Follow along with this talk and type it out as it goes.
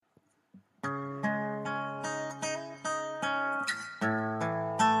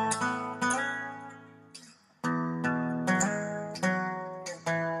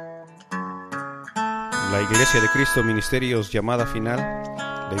La Iglesia de Cristo Ministerios Llamada Final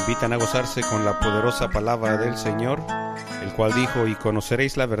le invitan a gozarse con la poderosa palabra del Señor, el cual dijo: y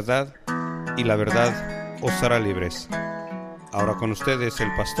conoceréis la verdad, y la verdad os hará libres. Ahora con ustedes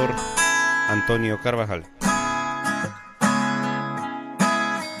el pastor Antonio Carvajal.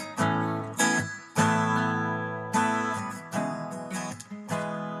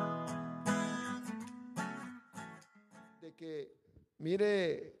 De que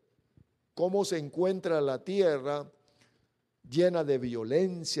mire cómo se encuentra la tierra llena de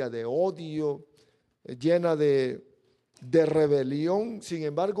violencia, de odio, llena de rebelión. Sin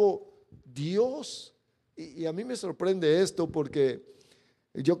embargo, Dios, y a mí me sorprende esto porque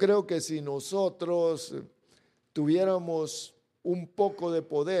yo creo que si nosotros tuviéramos un poco de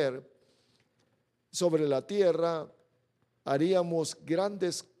poder sobre la tierra, haríamos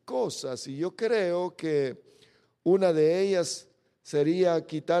grandes cosas, y yo creo que una de ellas sería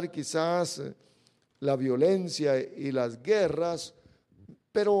quitar quizás la violencia y las guerras,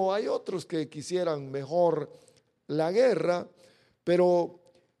 pero hay otros que quisieran mejor la guerra. Pero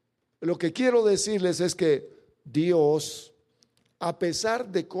lo que quiero decirles es que Dios, a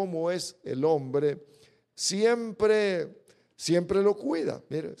pesar de cómo es el hombre, siempre lo cuida.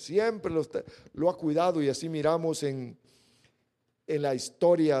 Mire, siempre lo ha cuidado, y así miramos en la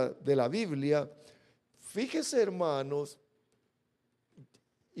historia de la Biblia. Fíjese, hermanos,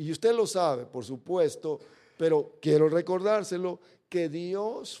 y usted lo sabe, por supuesto, pero quiero recordárselo, que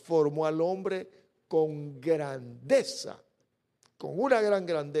Dios formó al hombre con grandeza, con una gran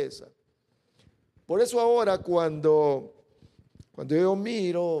grandeza. Por eso ahora cuando yo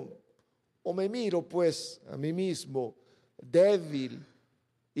me miro pues a mí mismo débil,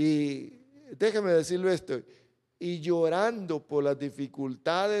 y déjeme decirlo esto, y llorando por las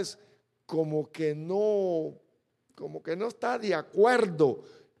dificultades, como que no está de acuerdo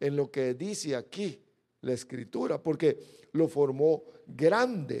en lo que dice aquí la Escritura, porque lo formó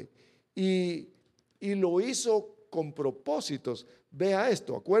grande y lo hizo con propósitos. Vea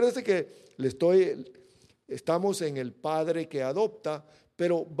esto, acuérdese que estamos en el Padre que adopta,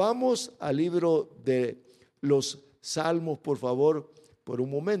 pero vamos al libro de los Salmos, por favor, por un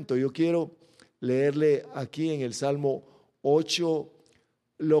momento. Yo quiero leerle aquí en el Salmo 8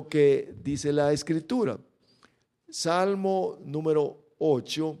 lo que dice la Escritura. Salmo número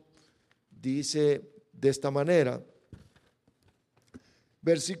 8 dice de esta manera,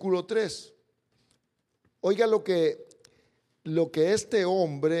 versículo 3. Oiga lo que este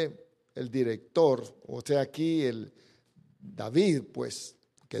hombre, el director, o sea aquí el David, pues,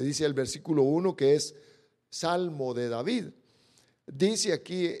 que dice el versículo 1, que es Salmo de David. Dice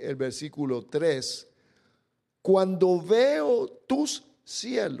aquí el versículo 3, cuando veo tus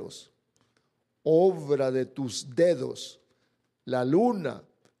cielos, obra de tus dedos, la luna,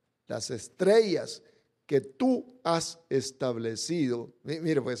 las estrellas que tú has establecido.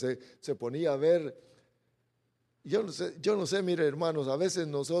 Mire, pues se ponía a ver. Yo no sé, mire, hermanos, a veces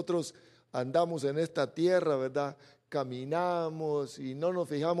nosotros andamos en esta tierra, ¿verdad? Caminamos y no nos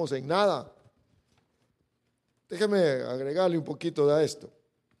fijamos en nada. Déjeme agregarle un poquito de esto.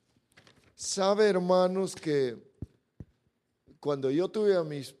 Sabe, hermanos, que cuando yo tuve a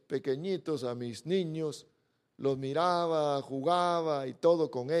mis pequeñitos, a mis niños, los miraba, jugaba y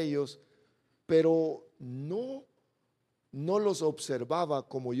todo con ellos, pero no los observaba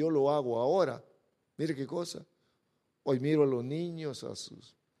como yo lo hago ahora. Mire qué cosa. Hoy miro a los niños, a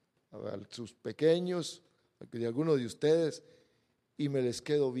sus pequeños, de algunos de ustedes, y me les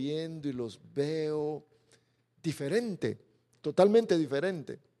quedo viendo y los veo diferente, totalmente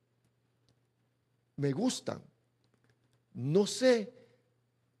diferente. Me gustan. No sé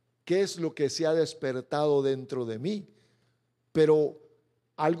qué es lo que se ha despertado dentro de mí, pero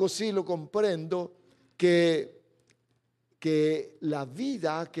algo sí lo comprendo, que la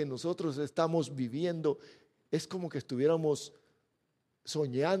vida que nosotros estamos viviendo es como que estuviéramos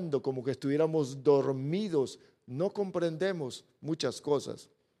soñando, como que estuviéramos dormidos. No comprendemos muchas cosas.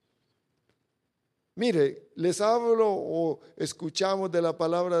 Mire, les hablo o escuchamos de la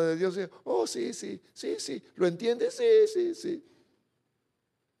palabra de Dios y, oh, sí, ¿lo entiende? Sí.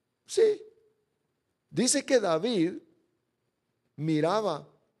 Dice que David miraba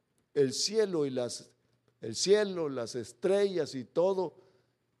el cielo las estrellas y todo.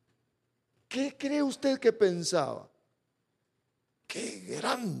 ¿Qué cree usted que pensaba? Qué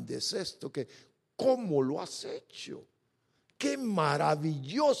grande es esto, ¿cómo lo has hecho? Qué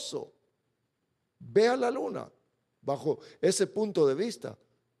maravilloso. Vea la luna bajo ese punto de vista,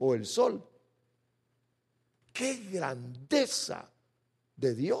 o el sol. Qué grandeza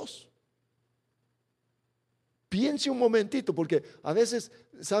de Dios. Piense un momentito, porque a veces,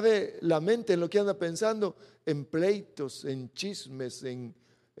 ¿sabe la mente en lo que anda pensando? En pleitos, en chismes, en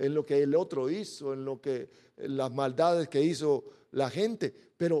lo que el otro hizo, en las maldades que hizo la gente.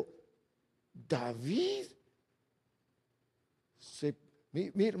 Pero David,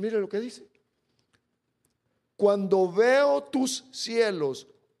 mire lo que dice. Cuando veo tus cielos,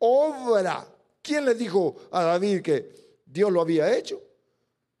 obra. ¿Quién le dijo a David que Dios lo había hecho?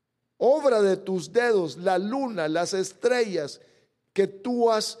 Obra de tus dedos, la luna, las estrellas que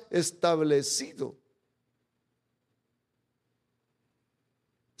tú has establecido.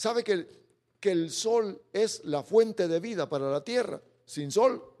 ¿Sabe que el sol es la fuente de vida para la tierra? Sin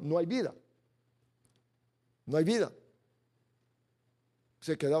sol no hay vida. No hay vida.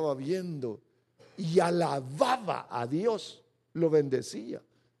 Se quedaba viendo y alababa a Dios, lo bendecía.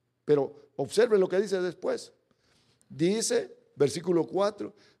 Pero observe lo que dice después. Dice, versículo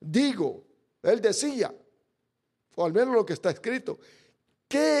 4, digo, él decía, o al menos lo que está escrito,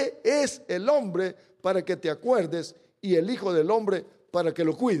 ¿qué es el hombre para que te acuerdes y el hijo del hombre para que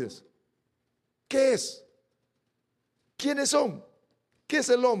lo cuides? ¿Qué es? ¿Quiénes son? ¿Qué es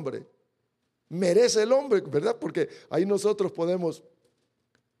el hombre? ¿Merece el hombre? ¿Verdad? Porque ahí nosotros podemos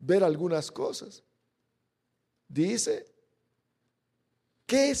ver algunas cosas. Dice,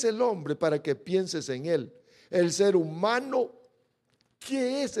 ¿qué es el hombre para que pienses en él? El ser humano,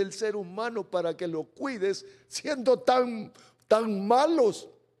 ¿qué es el ser humano para que lo cuides siendo tan malos?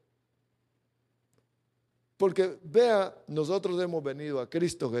 Porque vea, nosotros hemos venido a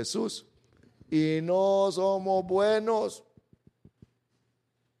Cristo Jesús y no somos buenos.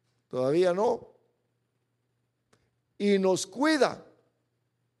 Todavía no. Y nos cuida,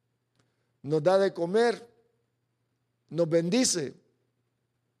 nos da de comer, nos bendice.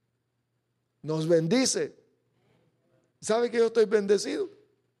 Nos bendice. ¿Sabe que yo estoy bendecido?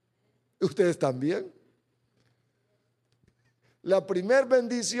 Ustedes también. La primera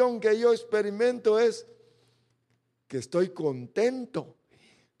bendición que yo experimento es que estoy contento.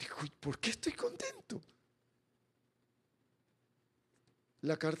 Digo, ¿por qué estoy contento?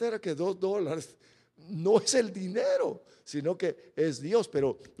 La cartera que $2 no es el dinero, sino que es Dios.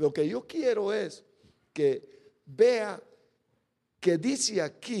 Pero lo que yo quiero es que vea que dice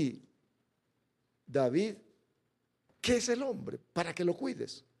aquí David, ¿qué es el hombre para que lo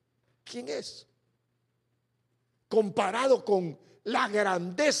cuides? ¿Quién es? Comparado con la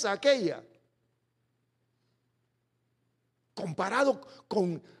grandeza aquella. Comparado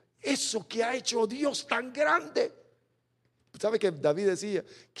con eso que ha hecho Dios tan grande. ¿Sabe que David decía,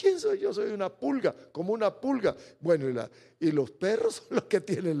 ¿quién soy yo? Soy una pulga, como una pulga. Bueno, y los perros son los que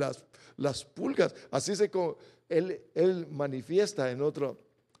tienen las pulgas. Así él manifiesta en otra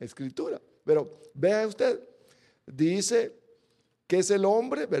escritura. Pero vea usted, dice que es el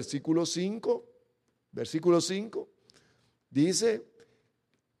hombre, versículo 5, dice,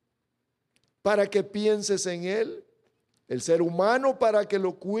 para que pienses en él, el ser humano para que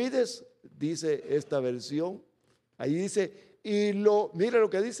lo cuides, dice esta versión. Ahí dice, mire lo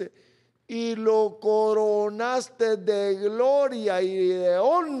que dice, y lo coronaste de gloria y de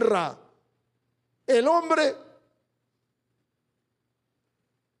honra. El hombre.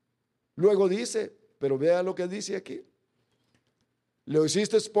 Luego dice, pero vea lo que dice aquí. Lo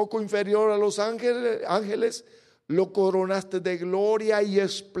hiciste poco inferior a los ángeles, lo coronaste de gloria y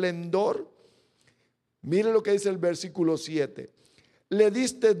esplendor. Mire lo que dice el versículo 7. Le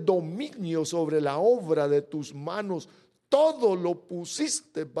diste dominio sobre la obra de tus manos, todo lo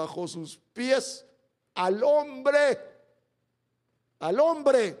pusiste bajo sus pies. Al hombre, a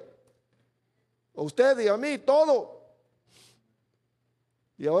usted y a mí, todo.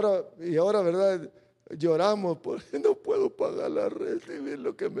 Y ahora, ¿verdad? Lloramos porque no puedo pagar la renta y miren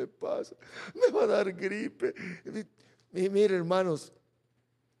lo que me pasa. Me va a dar gripe. Y mire, hermanos,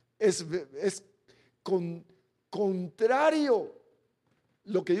 es contrario.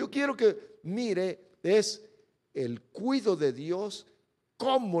 Lo que yo quiero que mire es el cuidado de Dios,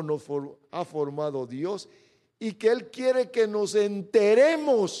 cómo nos ha formado Dios y que Él quiere que nos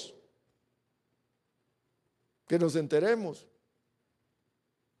enteremos. Que nos enteremos.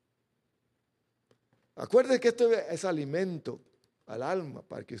 Acuerde que esto es alimento al alma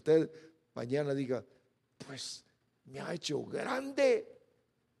para que usted mañana diga, pues me ha hecho grande.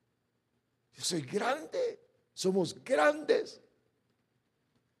 Yo soy grande. Somos grandes.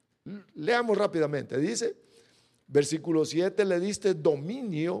 Leamos rápidamente. Dice, versículo 7, le diste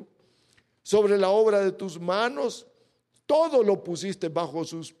dominio sobre la obra de tus manos, todo lo pusiste bajo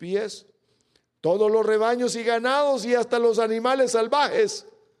sus pies, todos los rebaños y ganados y hasta los animales salvajes,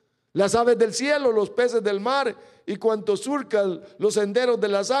 las aves del cielo, los peces del mar y cuanto surcan los senderos de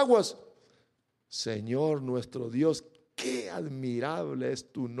las aguas. Señor nuestro Dios, qué admirable es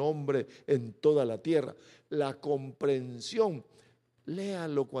tu nombre en toda la tierra. La comprensión,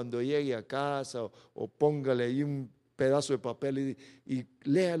 léalo cuando llegue a casa o póngale ahí un pedazo de papel y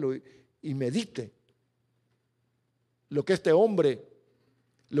léalo y medite lo que este hombre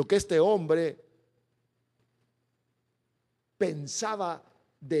pensaba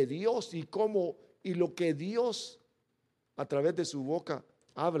de Dios y lo que Dios a través de su boca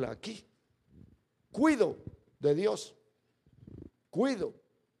habla aquí. Cuido de Dios, cuido.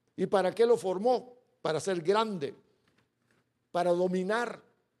 ¿Y para qué lo formó? Para ser grande, para dominar.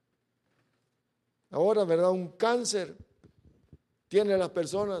 Ahora, ¿verdad? Un cáncer tiene a las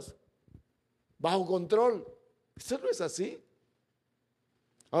personas bajo control. Eso no es así.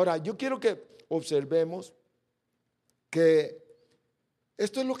 Ahora, yo quiero que observemos que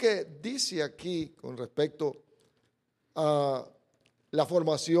esto es lo que dice aquí con respecto a la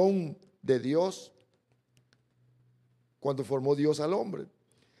formación de Dios, cuando formó Dios al hombre.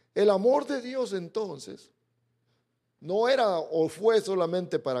 El amor de Dios entonces no era o fue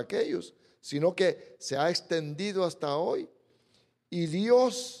solamente para aquellos, sino que se ha extendido hasta hoy. Y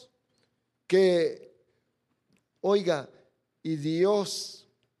Dios y Dios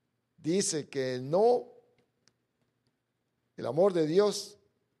dice que no, el amor de Dios,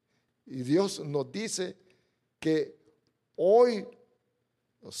 y Dios nos dice que hoy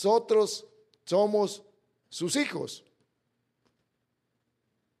nosotros somos sus hijos.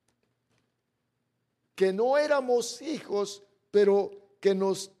 Que no éramos hijos, pero que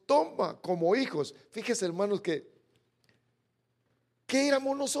nos toma como hijos. Fíjese, hermanos, ¿qué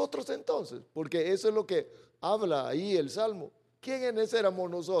éramos nosotros entonces? Porque eso es lo que habla ahí el Salmo. ¿Quiénes éramos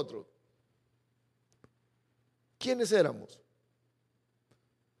nosotros? ¿Quiénes éramos?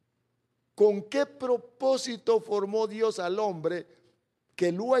 ¿Con qué propósito formó Dios al hombre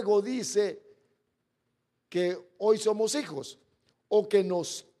que luego dice que hoy somos hijos o que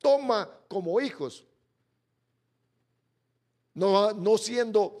nos toma como hijos? No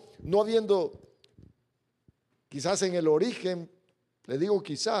habiendo, quizás en el origen, le digo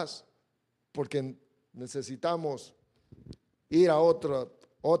quizás, porque necesitamos ir a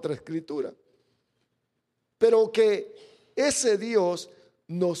otra escritura, pero que ese Dios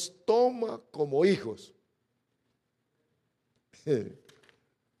nos toma como hijos.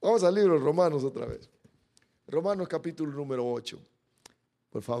 Vamos al libro de Romanos otra vez. Romanos capítulo número 8,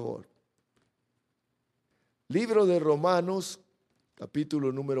 por favor. Libro de Romanos,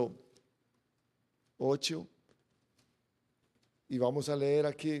 capítulo número 8. Y vamos a leer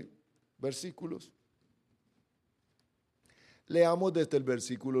aquí versículos. Leamos desde el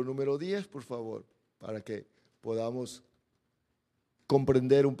versículo número 10, por favor, para que podamos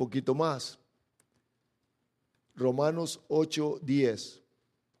comprender un poquito más. Romanos 8, 10.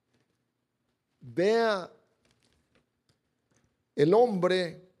 Vea el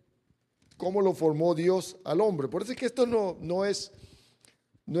hombre, cómo lo formó Dios al hombre. Por eso es que esto no es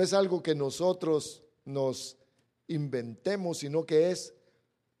algo que nosotros nos inventemos, sino que es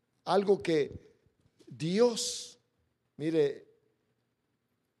algo que Dios, mire,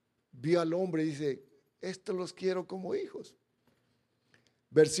 vio al hombre y dice, estos los quiero como hijos.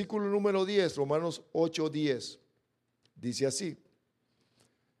 Versículo número 10, Romanos 8, 10, dice así: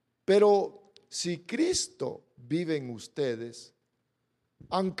 pero si Cristo vive en ustedes,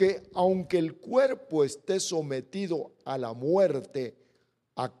 aunque el cuerpo esté sometido a la muerte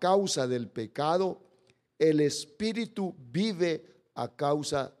a causa del pecado, el espíritu vive a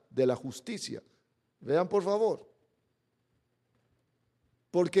causa de la justicia. Vean por favor,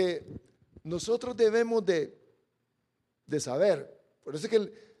 porque nosotros debemos de saber, por eso es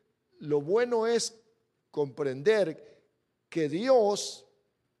que lo bueno es comprender que Dios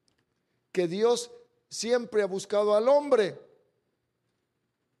siempre ha buscado al hombre.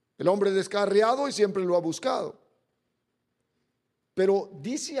 El hombre descarriado y siempre lo ha buscado. Pero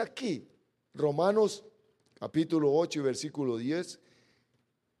dice aquí, Romanos capítulo 8 y versículo 10,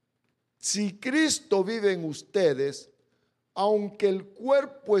 si Cristo vive en ustedes, aunque el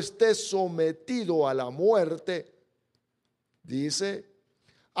cuerpo esté sometido a la muerte, dice,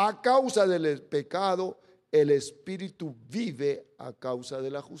 a causa del pecado, el espíritu vive a causa de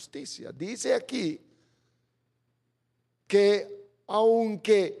la justicia. Dice aquí que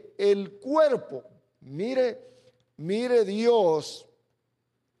aunque el cuerpo, mire Dios,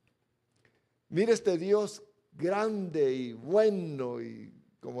 mire este Dios grande y bueno, y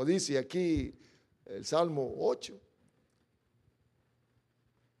como dice aquí el Salmo 8,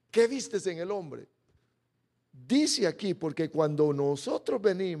 ¿qué vistes en el hombre? Dice aquí, porque cuando nosotros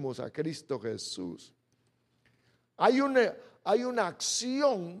venimos a Cristo Jesús, hay una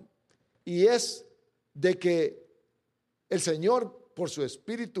acción y es de que el Señor por su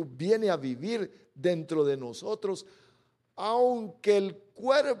Espíritu viene a vivir dentro de nosotros, aunque el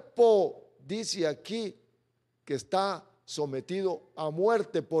cuerpo dice aquí que está sometido a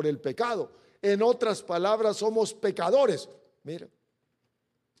muerte por el pecado. En otras palabras, somos pecadores. Mira,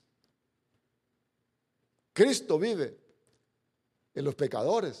 Cristo vive en los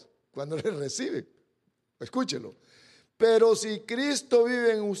pecadores cuando les reciben. Escúchelo. Pero si Cristo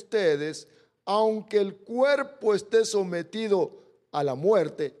vive en ustedes, aunque el cuerpo esté sometido a la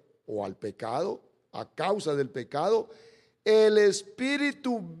muerte o al pecado, a causa del pecado, el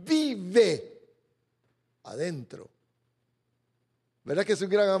Espíritu vive adentro. ¿Verdad que es un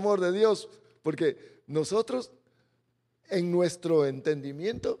gran amor de Dios? Porque nosotros en nuestro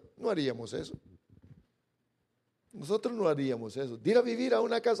entendimiento no haríamos eso. Nosotros no haríamos eso. ¿Ir a vivir a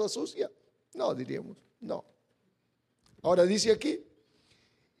una casa sucia? No, diríamos, no. Ahora dice aquí,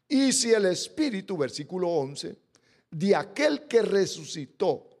 y si el Espíritu, versículo 11, de aquel que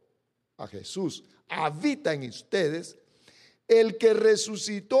resucitó a Jesús, habita en ustedes, el que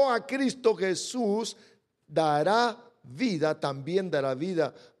resucitó a Cristo Jesús también dará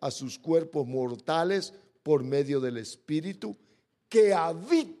vida a sus cuerpos mortales por medio del Espíritu que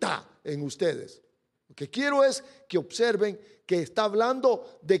habita en ustedes. Lo que quiero es que observen que está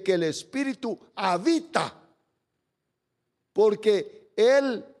hablando de que el Espíritu habita, porque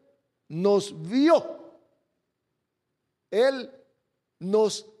Él nos vio, Él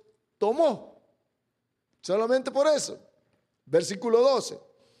nos tomó, solamente por eso. Versículo 12,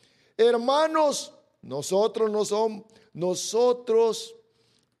 hermanos, nosotros no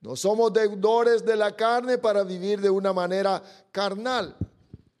somos deudores de la carne para vivir de una manera carnal.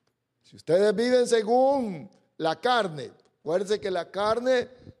 Si ustedes viven según la carne, acuérdense que la carne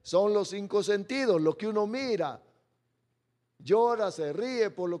son los 5 sentidos, lo que uno mira, llora, se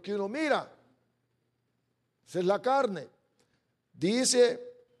ríe por lo que uno mira. Esa es la carne.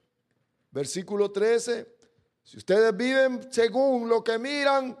 Dice, versículo 13, si ustedes viven según lo que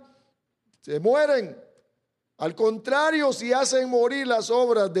miran, se mueren. Al contrario, si hacen morir las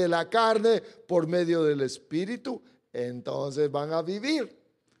obras de la carne por medio del Espíritu, entonces van a vivir.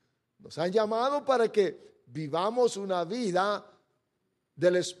 Nos han llamado para que vivamos una vida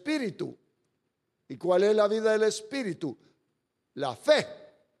del Espíritu. ¿Y cuál es la vida del Espíritu? La fe,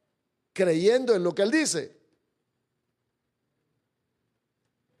 creyendo en lo que Él dice.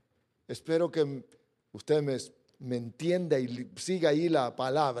 Espero que usted me entienda y siga ahí la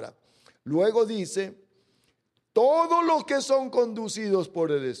palabra. Luego dice, todos los que son conducidos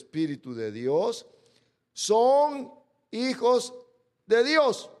por el Espíritu de Dios son hijos de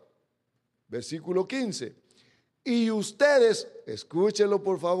Dios. Versículo 15. Y ustedes, escúchenlo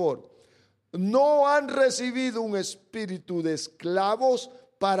por favor, no han recibido un espíritu de esclavos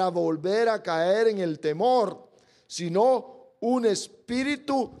para volver a caer en el temor, sino un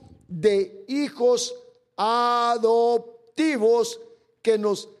espíritu de hijos adoptivos que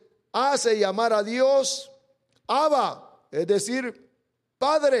nos hace llamar a Dios Abba, es decir,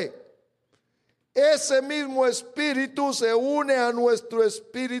 Padre. Ese mismo espíritu se une a nuestro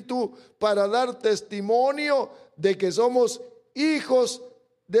espíritu para dar testimonio de que somos hijos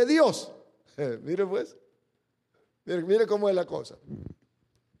de Dios. Mire pues, mire cómo es la cosa.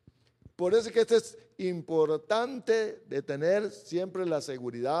 Por eso es que esto es importante de tener siempre la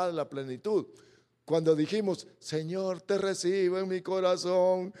seguridad, la plenitud. Cuando dijimos, Señor, te recibo en mi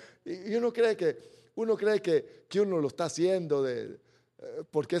corazón, y uno cree que uno lo está haciendo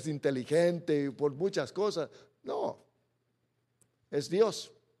porque es inteligente y por muchas cosas. No, es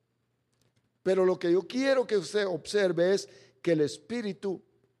Dios. Pero lo que yo quiero que usted observe es que el Espíritu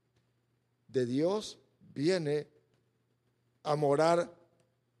de Dios viene a morar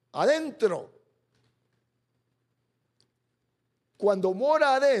adentro. Cuando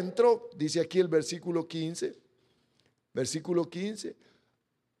mora adentro, dice aquí el versículo 15,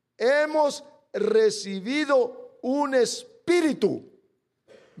 hemos recibido un espíritu.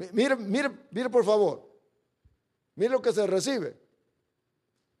 Mire por favor, mire lo que se recibe.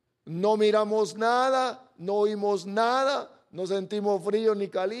 No miramos nada, no oímos nada, no sentimos frío ni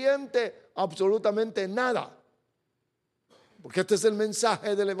caliente, absolutamente nada. Porque este es el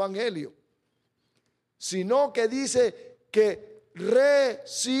mensaje del Evangelio. Sino que dice que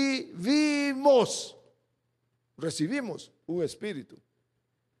recibimos un espíritu.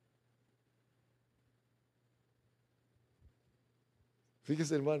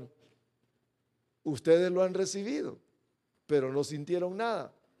 Fíjese, hermano, ustedes lo han recibido, pero no sintieron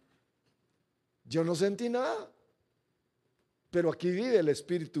nada. Yo no sentí nada, pero aquí vive el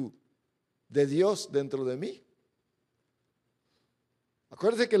Espíritu de Dios dentro de mí.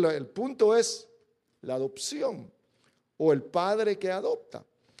 Acuérdense que el punto es la adopción o el padre que adopta.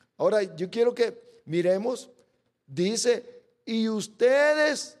 Ahora yo quiero que miremos, dice, y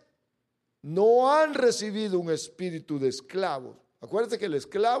ustedes no han recibido un espíritu de esclavos. Acuérdense que el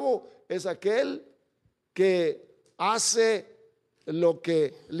esclavo es aquel que hace lo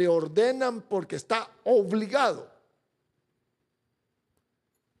que le ordenan porque está obligado.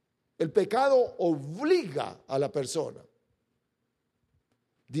 El pecado obliga a la persona.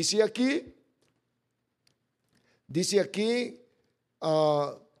 Dice aquí,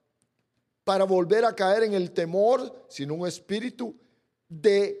 para volver a caer en el temor, sino un espíritu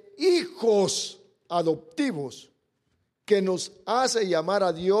de hijos adoptivos que nos hace llamar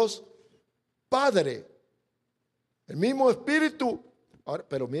a Dios Padre. El mismo espíritu, ahora,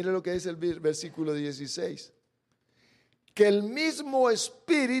 pero mire lo que dice el versículo 16, que el mismo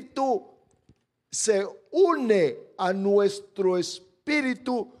espíritu se une a nuestro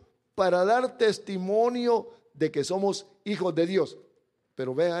espíritu para dar testimonio de que somos hijos de Dios.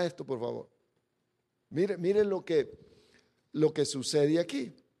 Pero vea esto, por favor. Mire lo que sucede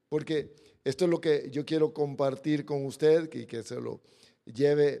aquí, porque esto es lo que yo quiero compartir con usted y que se lo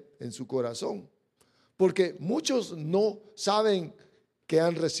lleve en su corazón. Porque muchos no saben que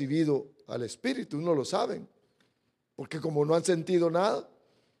han recibido al Espíritu, no lo saben, porque como no han sentido nada,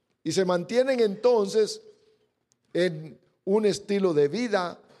 y se mantienen entonces en un estilo de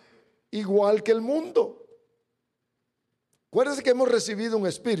vida igual que el mundo. Acuérdense que hemos recibido un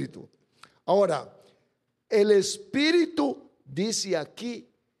espíritu. Ahora, el espíritu dice aquí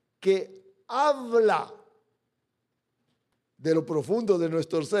que habla de lo profundo de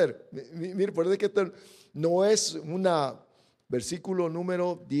nuestro ser. Mire, por eso que esto no es una versículo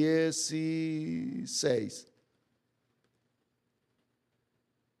número 16.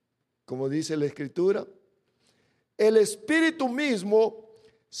 Como dice la Escritura, el espíritu mismo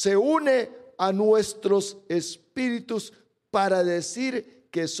se une a nuestros espíritus para decir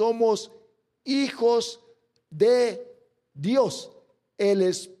que somos hijos de Dios. El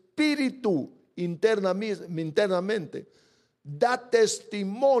espíritu internamente da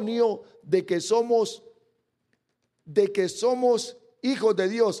testimonio de que somos hijos de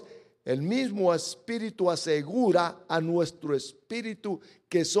Dios. El mismo espíritu asegura a nuestro espíritu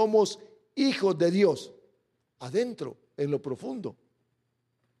que somos hijos de Dios, adentro, en lo profundo.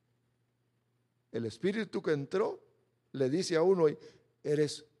 El espíritu que entró le dice a uno,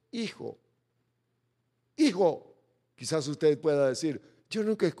 eres hijo. Hijo, quizás usted pueda decir, yo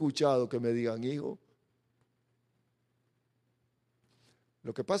nunca he escuchado que me digan hijo.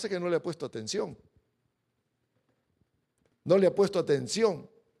 Lo que pasa es que no le ha puesto atención. No le ha puesto atención,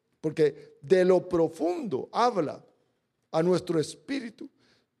 porque de lo profundo habla a nuestro espíritu.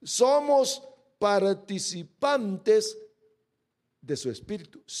 Somos participantes de su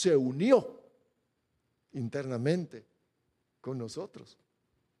espíritu. Se unió internamente con nosotros.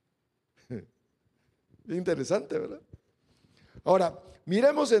 Interesante, ¿verdad? Ahora,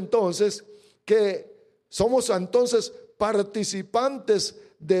 miremos entonces que somos entonces participantes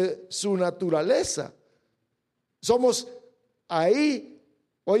de su naturaleza. Somos ahí,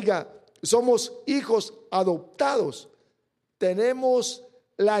 oiga, somos hijos adoptados. Tenemos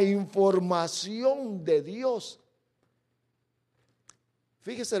la información de Dios.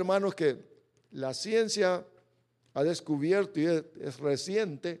 Fíjese, hermanos, que la ciencia ha descubierto, y es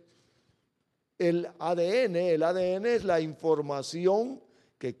reciente, el ADN. El ADN es la información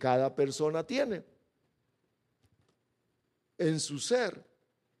que cada persona tiene en su ser.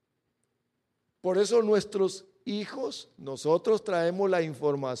 Por eso nuestros hijos, nosotros traemos la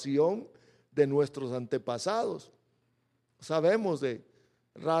información de nuestros antepasados. Sabemos de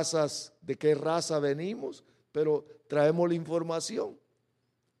razas, de qué raza venimos, pero traemos la información.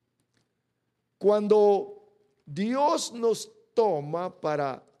 Cuando Dios nos toma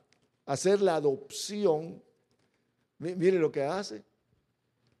para hacer la adopción, mire lo que hace.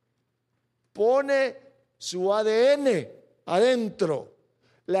 Pone su ADN adentro,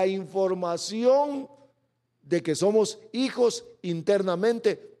 la información de que somos hijos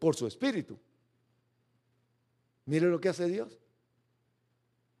internamente por su espíritu. Mire lo que hace Dios.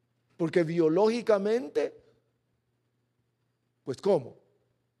 Porque biológicamente, pues ¿cómo?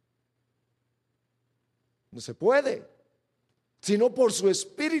 No se puede, sino por su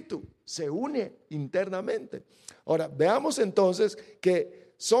espíritu se une internamente. Ahora, veamos entonces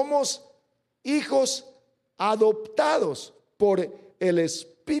que somos hijos adoptados por el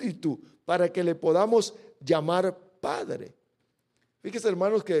espíritu para que le podamos llamar Padre. Fíjense,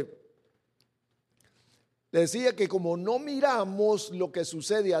 hermanos, que le decía que como no miramos lo que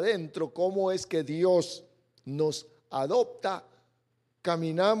sucede adentro, cómo es que Dios nos adopta,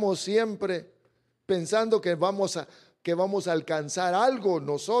 caminamos siempre pensando que vamos a alcanzar algo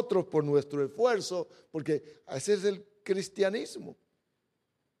nosotros por nuestro esfuerzo, porque ese es el cristianismo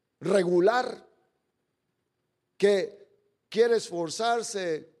regular, que quiere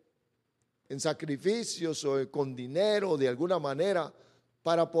esforzarse en sacrificios o con dinero de alguna manera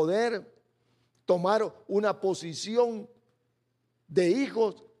para poder tomar una posición de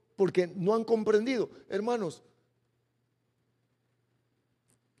hijos, porque no han comprendido. Hermanos,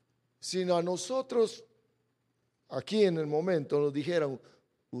 si a nosotros aquí en el momento nos dijeran,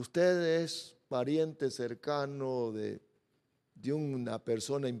 usted es pariente cercano de una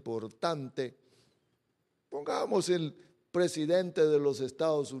persona importante, pongamos el presidente de los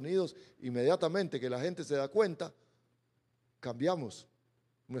Estados Unidos, inmediatamente que la gente se da cuenta, cambiamos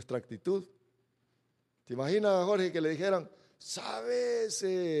nuestra actitud. ¿Te imaginas, Jorge, que le dijeran, sabes,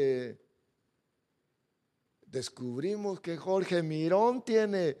 descubrimos que Jorge Mirón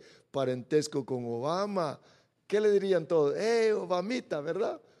tiene parentesco con Obama? ¿Qué le dirían todos? Obamita,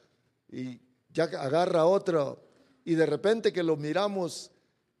 ¿verdad? Y ya agarra otro, y de repente que lo miramos,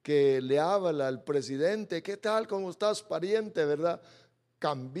 que le habla al presidente, ¿qué tal? ¿Cómo estás, pariente? ¿Verdad?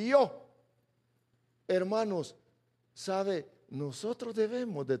 Cambió. Hermanos, ¿sabe? Nosotros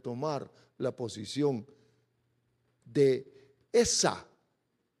debemos de tomar la posición de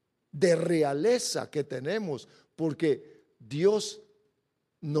realeza que tenemos, porque Dios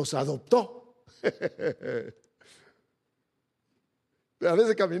nos adoptó. A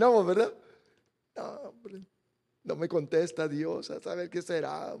veces caminamos, ¿verdad? No, hombre, no me contesta Dios, a saber qué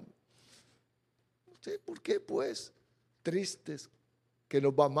será. No sé por qué, pues, tristes, que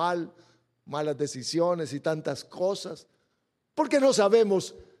nos va mal, malas decisiones y tantas cosas, porque no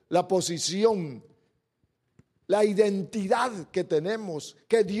sabemos la posición, la identidad que tenemos,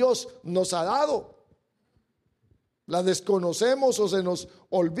 que Dios nos ha dado. La desconocemos o se nos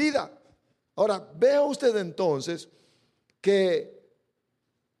olvida. Ahora, vea usted entonces que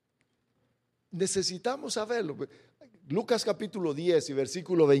necesitamos saberlo. Lucas capítulo 10 y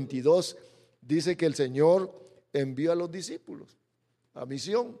versículo 22 dice que el Señor envió a los discípulos a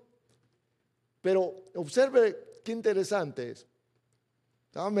misión. Pero observe qué interesante es.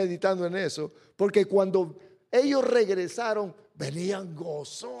 Estaba meditando en eso, porque cuando ellos regresaron, venían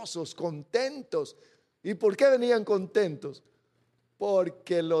gozosos, contentos. ¿Y por qué venían contentos?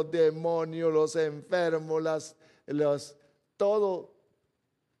 Porque los demonios, los enfermos, todo,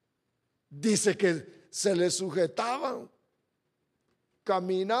 dice que se les sujetaban,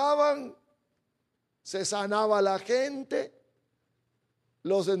 caminaban, se sanaba la gente,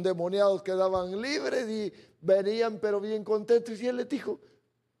 los endemoniados quedaban libres y venían pero bien contentos. Y él les dijo,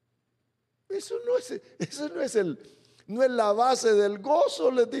 eso no es la base del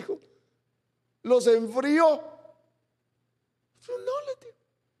gozo, les dijo. Los enfrió. Eso no, les dijo.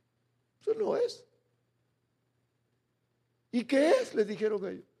 Eso no es. ¿Y qué es? Les dijeron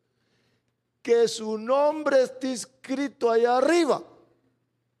ellos. Que su nombre está escrito allá arriba.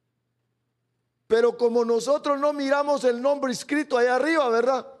 Pero como nosotros no miramos el nombre escrito allá arriba,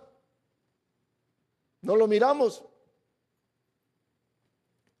 ¿verdad? No lo miramos.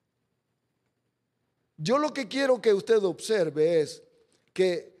 Yo lo que quiero que usted observe es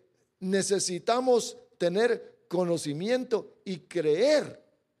que necesitamos tener conocimiento y creer.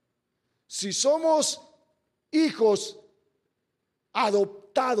 Si somos hijos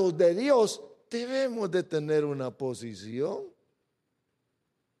adoptados de Dios, debemos de tener una posición.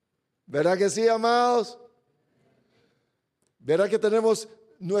 ¿Verdad que sí, amados? ¿Verdad que tenemos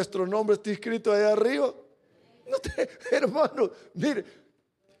nuestro nombre está escrito ahí arriba? Hermano, mire,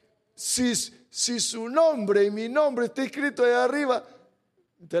 si su nombre y mi nombre está escrito ahí arriba,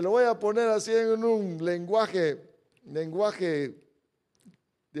 te lo voy a poner así en un lenguaje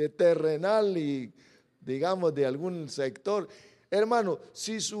de terrenal y digamos de algún sector. Hermano,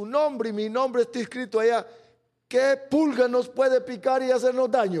 si su nombre y mi nombre está escrito allá, ¿qué pulga nos puede picar y hacernos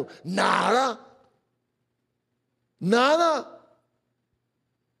daño? Nada. Nada.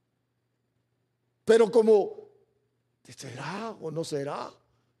 Pero como, ¿será o no será?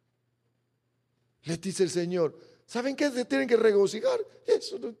 Les dice el Señor, ¿saben qué? Se tienen que regocijar.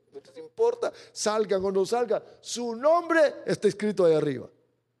 Eso no les importa. Salgan o no salgan. Su nombre está escrito ahí arriba.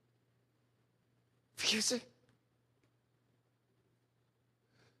 Fíjese.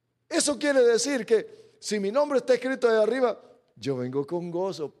 Eso quiere decir que si mi nombre está escrito ahí arriba, yo vengo con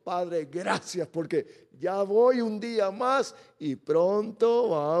gozo. Padre, gracias, porque ya voy un día más y pronto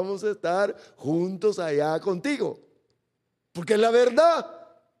vamos a estar juntos allá contigo. Porque es la verdad.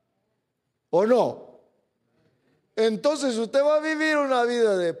 ¿O no? Entonces usted va a vivir una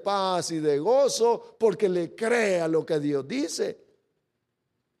vida de paz y de gozo porque le cree a lo que Dios dice.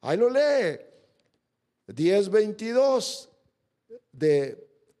 Ahí lo lee. 10:22 de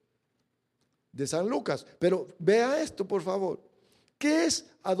San Lucas. Pero vea esto, por favor. ¿Qué es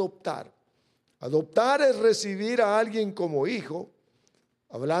adoptar? Adoptar es recibir a alguien como hijo,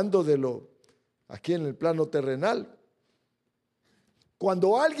 hablando de lo aquí en el plano terrenal.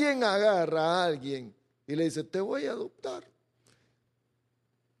 Cuando alguien agarra a alguien y le dice, te voy a adoptar,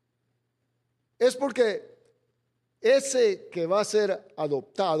 es porque ese que va a ser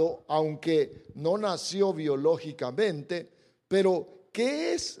adoptado, aunque no nació biológicamente, pero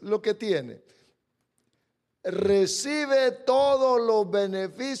 ¿qué es lo que tiene? Recibe todos los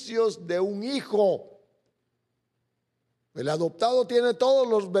beneficios de un hijo. El adoptado tiene todos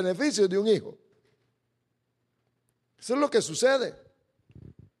los beneficios de un hijo. Eso es lo que sucede.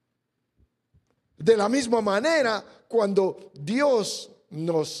 De la misma manera, cuando Dios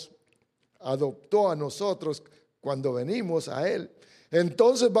nos adoptó a nosotros, cuando venimos a Él,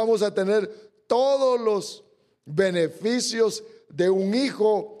 entonces vamos a tener todos los beneficios de un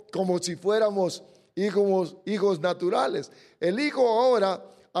hijo como si fuéramos hijos naturales. El hijo ahora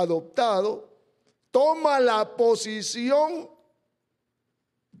adoptado toma la posición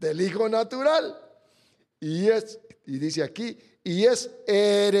del hijo natural y dice aquí, y es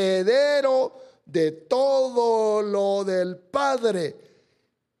heredero de todo lo del Padre.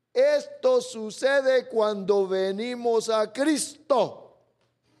 Esto sucede cuando venimos a Cristo.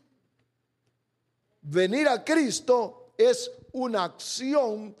 Venir a Cristo es una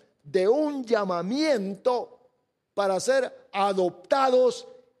acción de un llamamiento para ser adoptados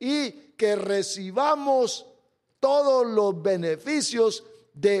y que recibamos todos los beneficios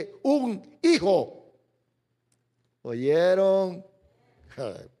de un hijo. ¿Oyeron?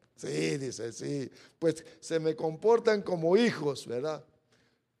 Sí, dice, sí. Pues se me comportan como hijos, ¿verdad?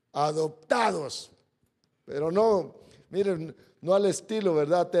 Adoptados. Pero no, miren, no al estilo,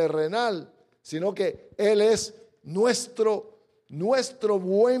 ¿verdad? Terrenal, sino que Él es nuestro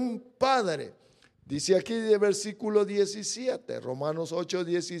buen Padre. Dice aquí de versículo 17, Romanos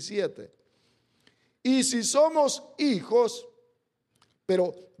 8:17. Y si somos hijos,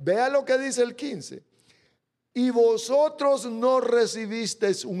 pero vea lo que dice el 15. Y vosotros no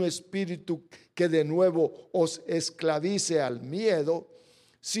recibisteis un espíritu que de nuevo os esclavice al miedo,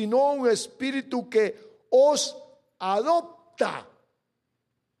 sino un espíritu que os adopta,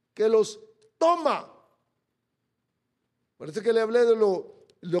 que los toma. Por eso que le hablé de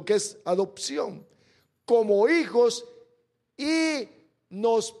lo que es adopción, como hijos, y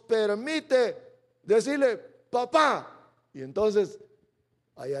nos permite decirle, papá. Y entonces,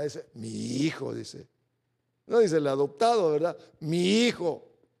 allá dice, mi hijo, dice. No dice el adoptado, ¿verdad? Mi hijo.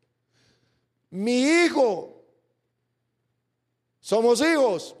 Mi hijo. Somos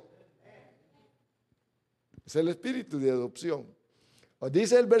hijos. Es el espíritu de adopción.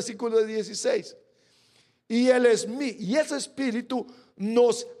 Dice el versículo 16. Y ese espíritu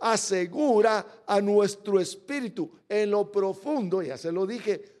nos asegura a nuestro espíritu en lo profundo, ya se lo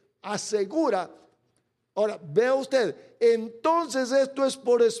dije, asegura. Ahora, vea usted, entonces esto es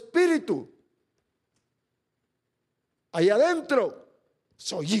por espíritu. Allá adentro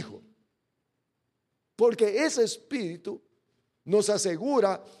soy hijo. Porque ese espíritu nos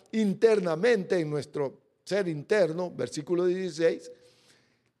asegura internamente en nuestro ser interno, versículo 16,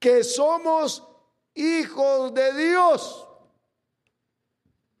 que somos hijos de Dios.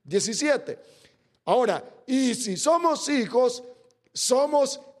 17. Ahora, y si somos hijos,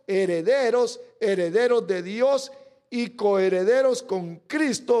 somos herederos de Dios y coherederos con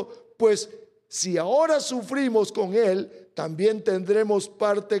Cristo, pues si ahora sufrimos con Él, también tendremos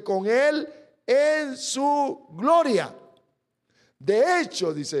parte con Él en su gloria. De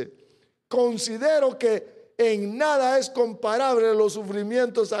hecho, dice, considero que en nada es comparable los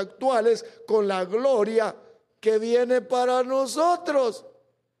sufrimientos actuales con la gloria que viene para nosotros.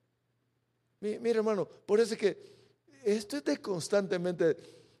 Mira, hermano, por eso es que esto es de constantemente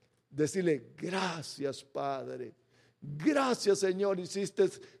decirle, gracias, Padre. Gracias, Señor, hiciste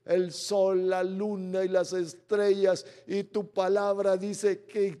el sol, la luna y las estrellas, y tu palabra dice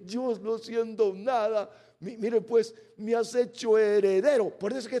que yo no siendo nada, mire pues, me has hecho heredero.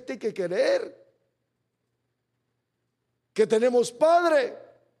 Por eso es que hay que creer que tenemos padre.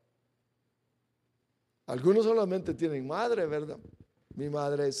 Algunos solamente tienen madre, ¿verdad? Mi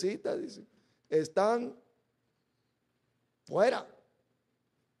madrecita, dice, están fuera.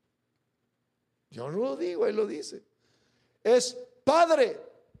 Yo no lo digo, él lo dice. Es padre.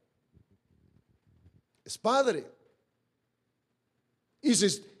 Es padre. Y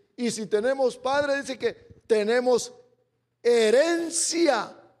si tenemos padre, dice que tenemos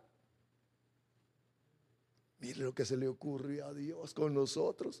herencia. Mire lo que se le ocurrió a Dios con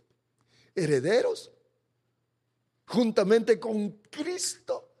nosotros. Herederos, juntamente con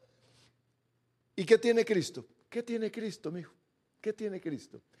Cristo. ¿Y qué tiene Cristo? ¿Qué tiene Cristo, mijo? ¿Qué tiene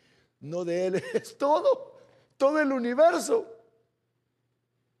Cristo? No, de Él es todo el universo.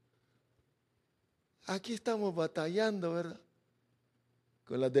 Aquí estamos batallando, ¿verdad?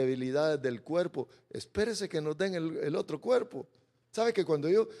 Con las debilidades del cuerpo. Espérese que nos den el otro cuerpo. ¿Sabe que cuando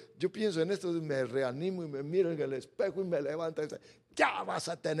yo pienso en esto, me reanimo y me miro en el espejo y me levanto y digo, ya vas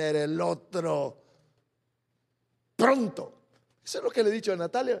a tener el otro pronto? Eso es lo que le he dicho a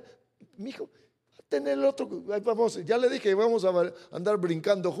Natalia. Mijo, va a tener el otro. Vamos, ya le dije que vamos a andar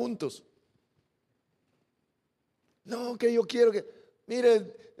brincando juntos. No, que yo quiero que...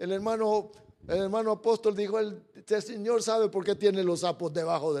 Mire, el hermano apóstol dijo, el Señor sabe por qué tiene los sapos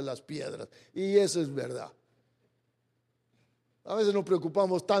debajo de las piedras. Y eso es verdad. A veces nos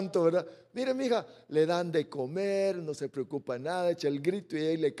preocupamos tanto, ¿verdad? Mire, mija, le dan de comer, no se preocupa nada, echa el grito y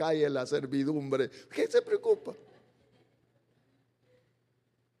ahí le cae la servidumbre. ¿Qué se preocupa?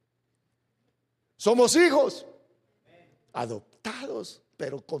 Somos hijos, adoptados,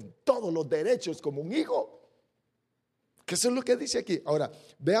 pero con todos los derechos como un hijo. Que eso es lo que dice aquí. Ahora,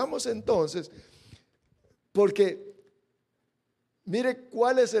 veamos entonces, porque mire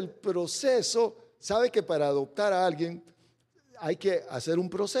cuál es el proceso. Sabe que para adoptar a alguien hay que hacer un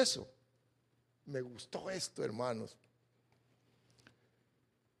proceso. Me gustó esto, hermanos.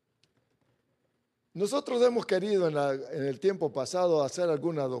 Nosotros hemos querido en el tiempo pasado hacer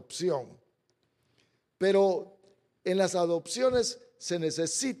alguna adopción, pero en las adopciones se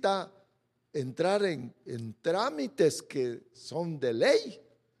necesita entrar en trámites que son de ley.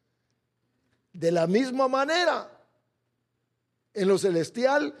 De la misma manera, en lo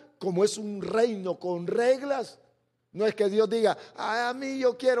celestial, como es un reino con reglas, no es que Dios diga, a mí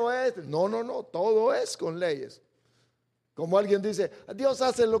yo quiero esto. No, todo es con leyes. Como alguien dice, Dios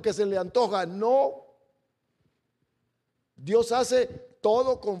hace lo que se le antoja. No, Dios hace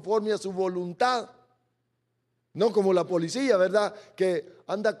todo conforme a su voluntad. No como la policía, ¿verdad? Que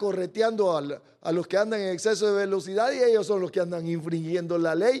anda correteando a los que andan en exceso de velocidad y ellos son los que andan infringiendo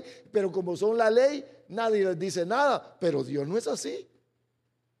la ley. Pero como son la ley, nadie les dice nada. Pero Dios no es así.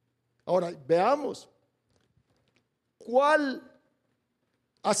 Ahora, veamos. ¿Cuál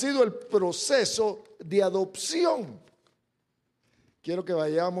ha sido el proceso de adopción? Quiero que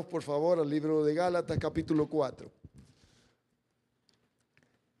vayamos, por favor, al libro de Gálatas, capítulo 4.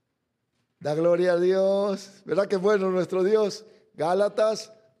 Da gloria a Dios. ¿Verdad que es bueno nuestro Dios?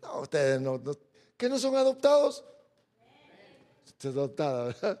 Gálatas. No, ustedes no. ¿Que no son adoptados? Usted es adoptada,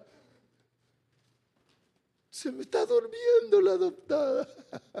 ¿verdad? Se me está durmiendo la adoptada.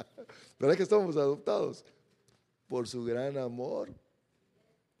 ¿Verdad que estamos adoptados? Por su gran amor.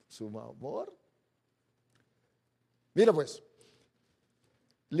 Su amor. Mira pues.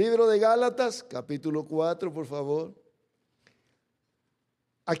 Libro de Gálatas, capítulo 4, por favor.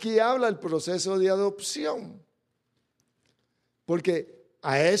 Aquí habla el proceso de adopción, porque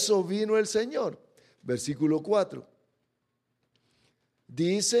a eso vino el Señor. Versículo 4.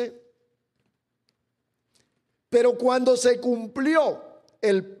 Dice, pero cuando se cumplió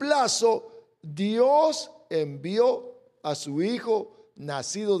el plazo, Dios envió a su hijo,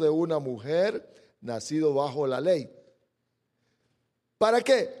 nacido de una mujer, nacido bajo la ley. ¿Para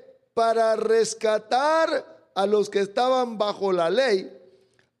qué? Para rescatar a los que estaban bajo la ley,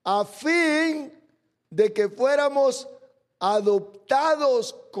 a fin de que fuéramos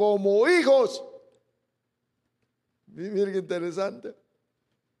adoptados como hijos. Miren qué interesante.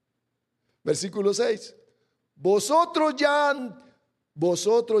 Versículo 6. Vosotros ya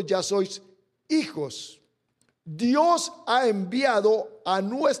sois hijos. Dios ha enviado a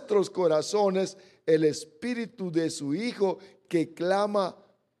nuestros corazones el espíritu de su Hijo que clama,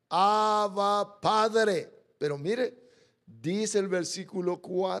 Abba, Padre. Pero mire, dice el versículo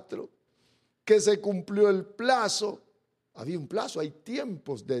 4 que se cumplió el plazo. Había un plazo, hay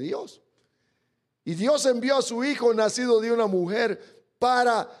tiempos de Dios. Y Dios envió a su Hijo nacido de una mujer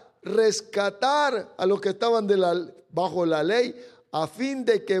para rescatar a los que estaban bajo la ley, a fin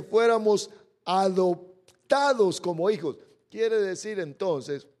de que fuéramos adoptados como hijos. Quiere decir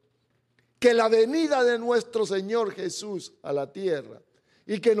entonces que la venida de nuestro Señor Jesús a la tierra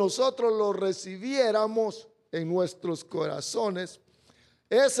y que nosotros lo recibiéramos en nuestros corazones,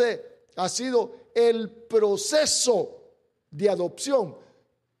 ese ha sido el proceso de adopción.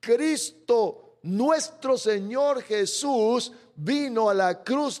 Cristo, nuestro Señor Jesús, vino a la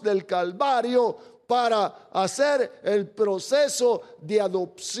cruz del Calvario para hacer el proceso de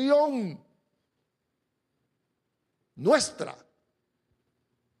adopción nuestra,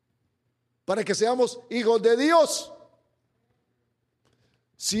 para que seamos hijos de Dios.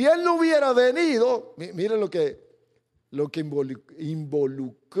 Si Él no hubiera venido, miren lo que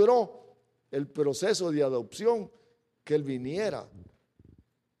involucró el proceso de adopción, que Él viniera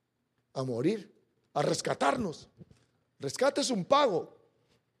a morir, a rescatarnos. Rescate es un pago,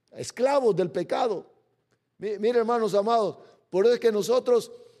 esclavos del pecado. Miren, hermanos amados, por eso es que nosotros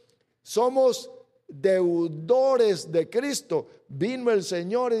somos deudores de Cristo. Vino el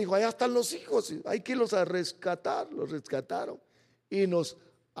Señor y dijo: allá están los hijos, hay que irlos a rescatar. Los rescataron y nos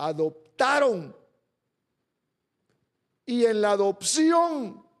adoptaron. Y en la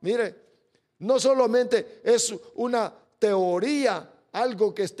adopción, mire, no solamente es una teoría,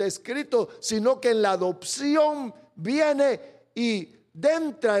 algo que está escrito, sino que en la adopción viene y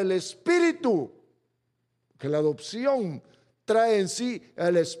entra el Espíritu, que la adopción trae en sí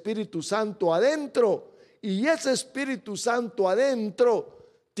el Espíritu Santo adentro, y ese Espíritu Santo adentro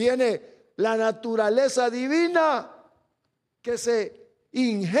tiene la naturaleza divina que se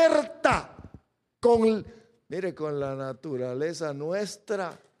injerta con la naturaleza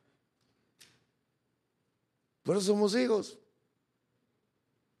nuestra. Por eso somos hijos.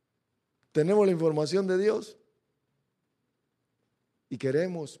 Tenemos la información de Dios y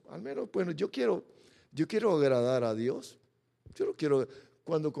queremos, al menos, bueno, yo quiero agradar a Dios. Yo no quiero,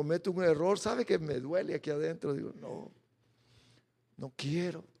 cuando cometo un error, ¿sabe que me duele aquí adentro? Digo, no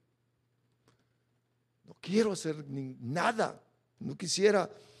quiero hacer nada. No quisiera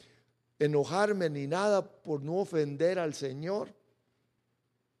enojarme ni nada por no ofender al Señor.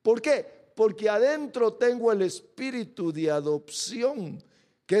 ¿Por qué? Porque adentro tengo el espíritu de adopción,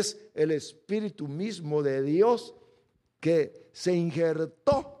 que es el espíritu mismo de Dios que se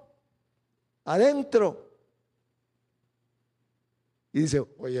injertó adentro. Y dice: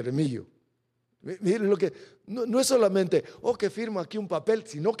 oye, Hermillo, miren lo que, no es solamente, que firmo aquí un papel,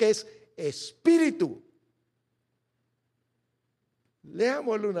 sino que es espíritu.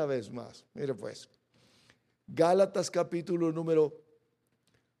 Leámoslo una vez más. Mire pues, Gálatas capítulo número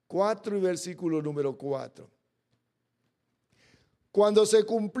 4 y versículo número 4. Cuando se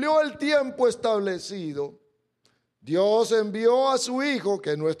cumplió el tiempo establecido, Dios envió a su Hijo,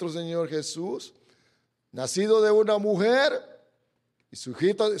 que es nuestro Señor Jesús, nacido de una mujer y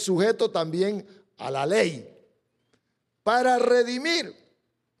sujeto también a la ley, para redimir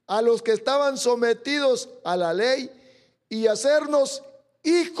a los que estaban sometidos a la ley y hacernos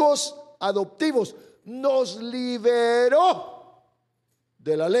hijos adoptivos. Nos liberó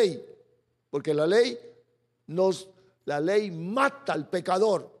de la ley, porque la ley mata al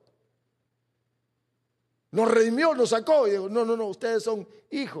pecador. Nos redimió, nos sacó y dijo: no, ustedes son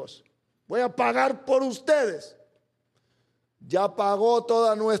hijos, voy a pagar por ustedes. Ya pagó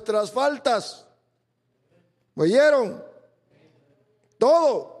todas nuestras faltas. ¿Oyeron?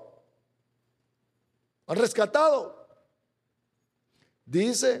 Todo. Han rescatado.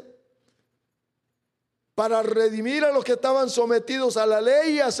 Dice: para redimir a los que estaban sometidos a la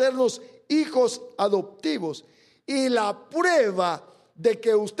ley y hacernos hijos adoptivos. Y la prueba de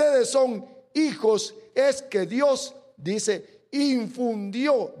que ustedes son hijos es que Dios, dice,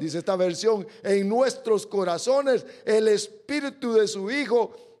 infundió, dice esta versión, en nuestros corazones el espíritu de su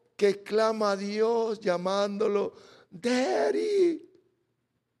Hijo, que clama a Dios llamándolo Daddy,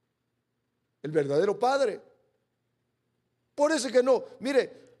 el verdadero Padre. Por eso que no,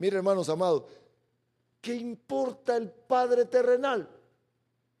 mire hermanos amados, ¿qué importa el Padre terrenal?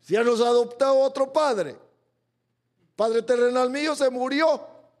 Si ya nos ha adoptado otro Padre. Padre terrenal mío se murió,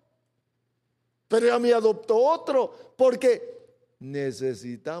 pero ya me adoptó otro, porque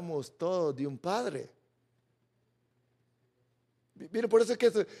necesitamos todos de un Padre. Mire, por eso es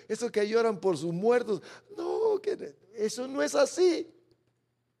que esos que lloran por sus muertos, no, que eso no es así.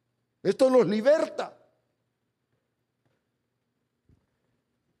 Esto nos liberta.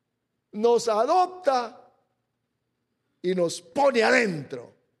 Nos adopta y nos pone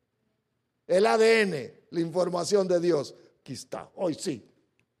adentro el ADN, la información de Dios. Aquí está, hoy sí.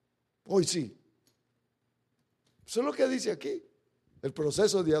 Eso es lo que dice aquí, el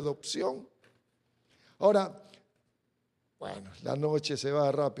proceso de adopción. Ahora, bueno, la noche se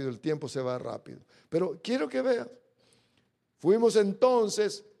va rápido, el tiempo se va rápido, pero quiero que veas, fuimos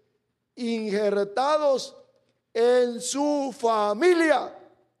entonces injertados en su familia,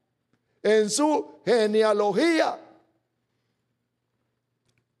 en su genealogía.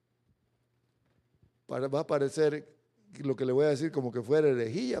 Va a parecer lo que le voy a decir como que fuera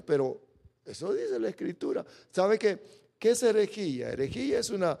herejía, pero eso dice la Escritura. ¿Sabe qué es herejía? Herejía es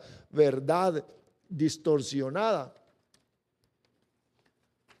una verdad distorsionada.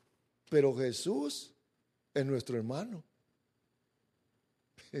 Pero Jesús es nuestro hermano.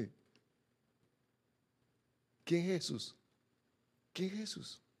 ¿Quién es Jesús? ¿Quién es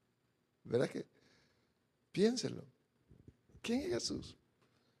Jesús? ¿Verdad que? Piénselo. ¿Quién es Jesús?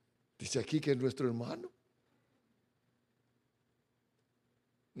 Dice aquí que es nuestro hermano.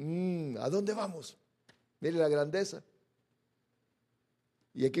 ¿A dónde vamos? Mire la grandeza.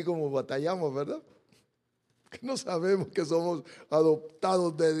 Y aquí como batallamos, ¿verdad? Que no sabemos que somos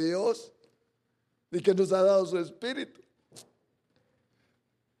adoptados de Dios y que nos ha dado su Espíritu.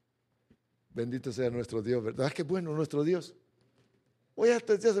 Bendito sea nuestro Dios, ¿verdad? Qué bueno nuestro Dios. Oye,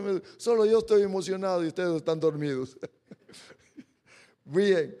 solo yo estoy emocionado y ustedes están dormidos.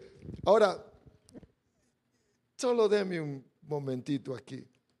 Bien, ahora, solo déme un momentito aquí.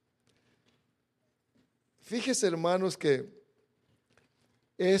 Fíjese, hermanos, que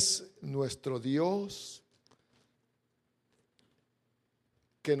es nuestro Dios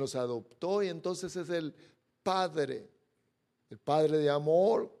que nos adoptó y entonces es el Padre de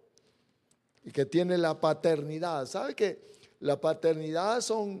amor y que tiene la paternidad. ¿Sabe que la paternidad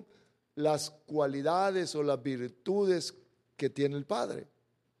son las cualidades o las virtudes que tiene el Padre?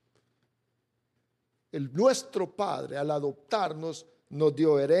 Nuestro Padre, al adoptarnos, nos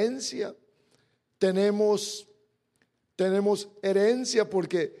dio herencia. Tenemos herencia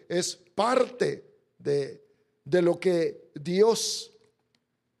porque es parte de lo que Dios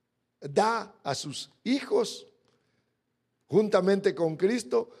da a sus hijos. Juntamente con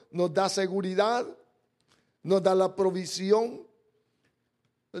Cristo nos da seguridad, nos da la provisión,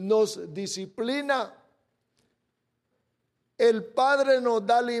 nos disciplina. El Padre nos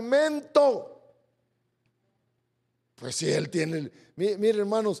da alimento. Pues si Él tiene, mire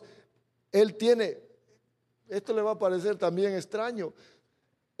hermanos, Él tiene, esto le va a parecer también extraño,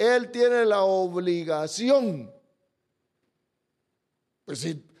 Él tiene la obligación, pues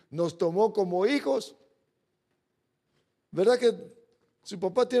si nos tomó como hijos, ¿verdad que su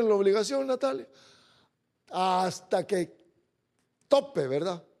papá tiene la obligación, Natalia? Hasta que tope,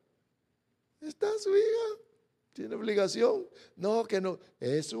 ¿verdad? Está su hija, tiene obligación. No, que no,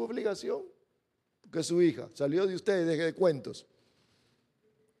 es su obligación, porque su hija salió de usted y deje de cuentos.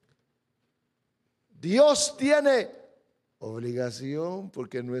 Dios tiene obligación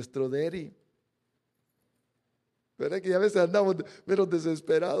porque nuestro daddy. ¿Verdad que a veces andamos menos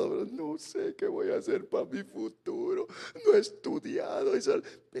desesperados? ¿Verdad? No sé qué voy a hacer para mi futuro. No he estudiado.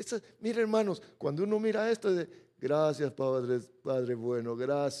 Mira, hermanos, cuando uno mira esto, dice, gracias, Padre bueno,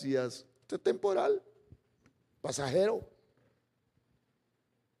 gracias. Esto es temporal, pasajero,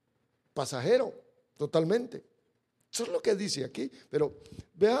 totalmente. Eso es lo que dice aquí. Pero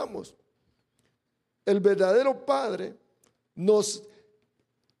veamos, el verdadero Padre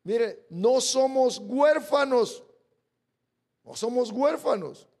mire, no somos huérfanos. No somos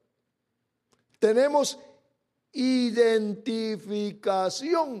huérfanos. Tenemos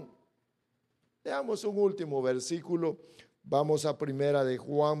identificación. Veamos un último versículo. Vamos a Primera de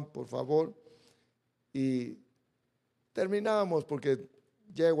Juan, por favor. Y terminamos porque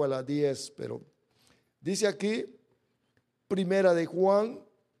llego a las 10, pero dice aquí, Primera de Juan,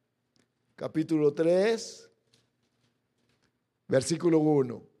 capítulo 3, versículo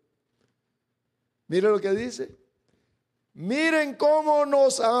 1. Mire lo que dice. Miren cómo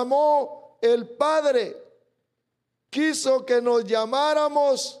nos amó el Padre. Quiso que nos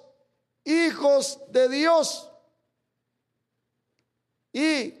llamáramos hijos de Dios.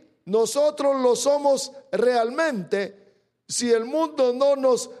 Y nosotros lo somos realmente. Si el mundo no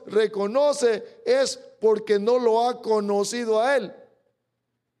nos reconoce, es porque no lo ha conocido a Él.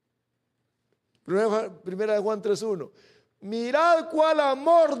 Primera de Juan 3:1. Mirad cuál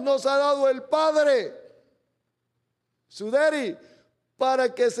amor nos ha dado el Padre, su daddy,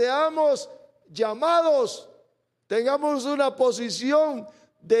 para que seamos llamados, tengamos una posición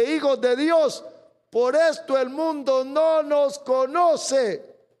de hijos de Dios. Por esto el mundo no nos conoce.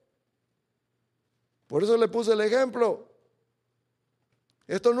 Por eso le puse el ejemplo.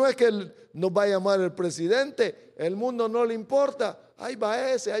 Esto no es que nos va a llamar el presidente, el mundo no le importa. Ahí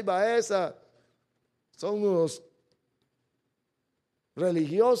va ese, ahí va esa. Son unos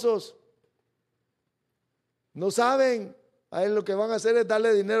religiosos. No saben, a él lo que van a hacer es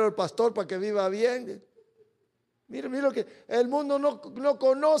darle dinero al pastor para que viva bien. Mire lo que el mundo no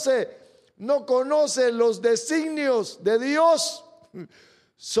conoce los designios de Dios.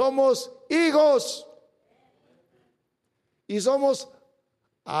 Somos hijos y somos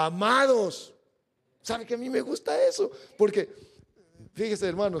amados. ¿Sabe que a mí me gusta eso? Porque fíjese,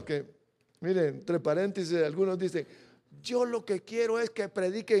 hermanos, que miren, entre paréntesis, algunos dicen, yo lo que quiero es que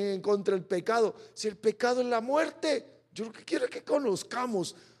prediquen en contra del pecado. Si el pecado es la muerte, yo lo que quiero es que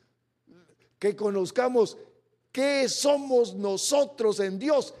conozcamos ¿Qué somos nosotros en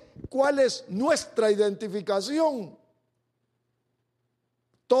Dios? ¿Cuál es nuestra identificación?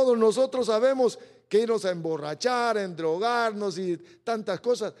 Todos nosotros sabemos que irnos a emborrachar, a endrogarnos y tantas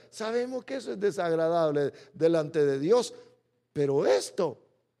cosas. Sabemos que eso es desagradable delante de Dios. Pero esto,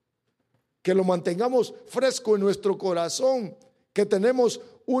 que lo mantengamos fresco en nuestro corazón, que tenemos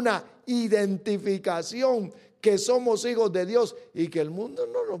una identificación, que somos hijos de Dios y que el mundo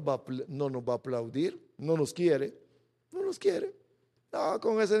no nos va a aplaudir, no nos quiere. No,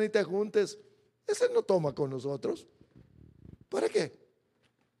 con ese ni te juntes, ese no toma con nosotros. ¿Para qué?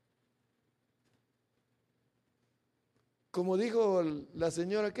 Como dijo la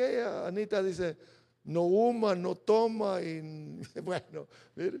señora aquella, Anita dice, no fuma, no toma y bueno,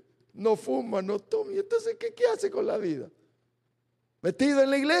 mire, no fuma, no toma. ¿Y entonces qué hace con la vida? ¿Metido en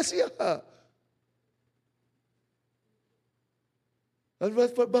la iglesia?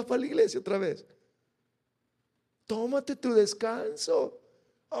 ¿Vas para la iglesia otra vez? Tómate tu descanso.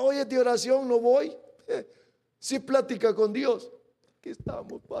 Hoy es de oración, no voy. Sí, plática con Dios. Aquí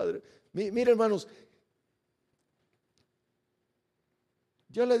estamos, Padre. Mire, hermanos,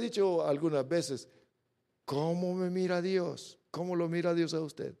 yo le he dicho algunas veces, ¿cómo me mira Dios? ¿Cómo lo mira Dios a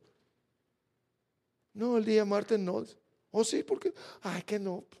usted? No, el día martes no. Oh, sí, porque, ay, que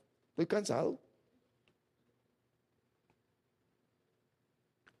no, estoy cansado.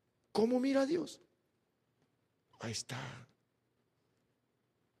 ¿Cómo mira Dios? Ahí está.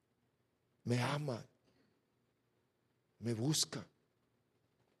 Me ama. Me busca.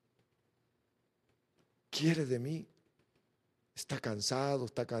 Quiere de mí. Está cansado,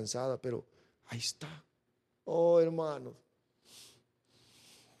 está cansada, pero ahí está. Oh, hermanos,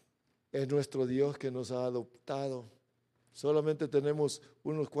 es nuestro Dios que nos ha adoptado. Solamente tenemos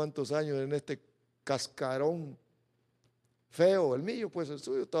unos cuantos años en este cascarón feo. El mío, pues el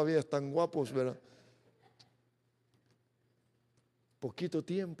suyo todavía están guapos, ¿verdad? Poquito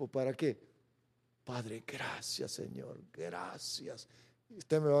tiempo, ¿para qué? Padre, gracias, Señor, gracias.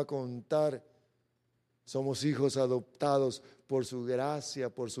 Usted me va a contar. Somos hijos adoptados por su gracia,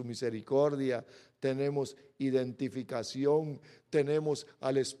 por su misericordia. Tenemos identificación, tenemos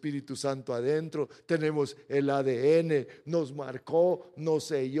al Espíritu Santo adentro, tenemos el ADN, nos marcó, nos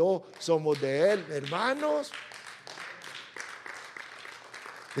selló, somos de Él, hermanos.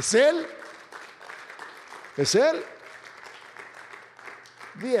 ¿Es Él? ¿Es Él?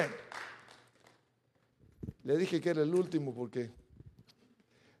 Bien. Le dije que era el último porque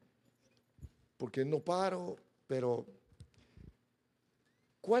no paro, pero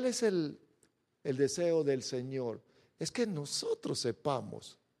 ¿cuál es el deseo del Señor? Es que nosotros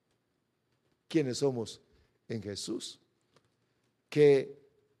sepamos quiénes somos en Jesús, que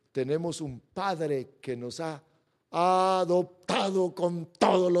tenemos un Padre que nos ha adoptado con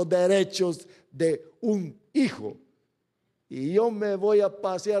todos los derechos de un hijo. Y yo me voy a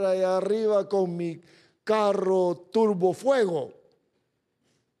pasear allá arriba con mi carro turbofuego.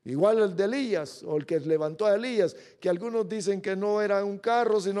 Igual el de Elías, o el que levantó a Elías, que algunos dicen que no era un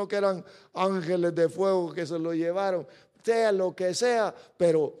carro, sino que eran ángeles de fuego que se lo llevaron, sea lo que sea,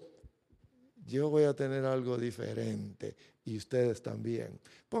 pero yo voy a tener algo diferente y ustedes también.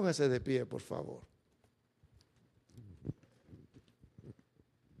 Pónganse de pie, por favor.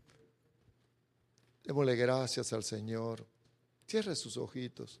 Démosle gracias al Señor. Cierre sus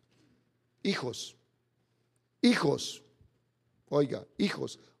ojitos. Hijos, oiga,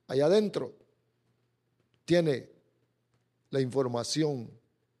 hijos, allá adentro tiene la información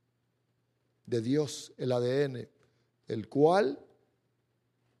de Dios, el ADN, el cual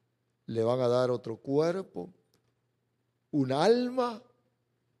le van a dar otro cuerpo, un alma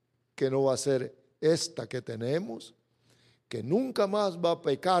que no va a ser esta que tenemos, que nunca más va a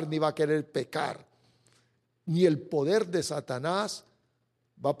pecar ni va a querer pecar, ni el poder de Satanás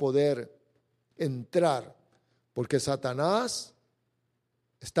va a poder entrar, porque Satanás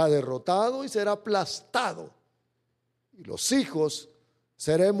está derrotado y será aplastado. Y los hijos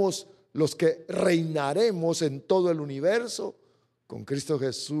seremos los que reinaremos en todo el universo con Cristo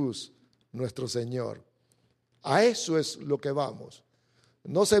Jesús, nuestro Señor. A eso es lo que vamos.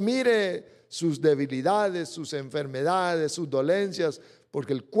 No se mire sus debilidades, sus enfermedades, sus dolencias,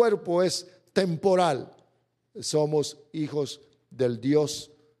 porque el cuerpo es temporal. Somos hijos del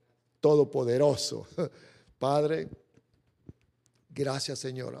Dios Todopoderoso. Padre, gracias,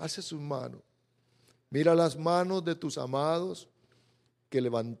 Señor. Alce sus manos. Mira las manos de tus amados que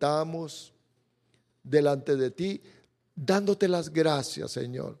levantamos delante de ti, dándote las gracias,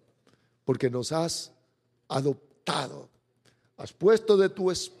 Señor, porque nos has adoptado. Has puesto de tu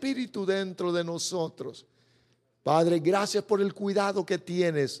espíritu dentro de nosotros. Padre, gracias por el cuidado que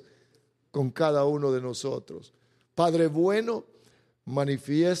tienes con cada uno de nosotros. Padre bueno,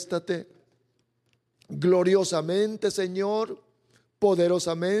 manifiéstate gloriosamente, Señor,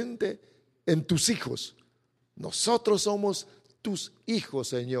 poderosamente en tus hijos. Nosotros somos tus hijos,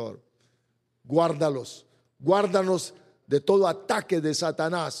 Señor. Guárdalos, guárdanos de todo ataque de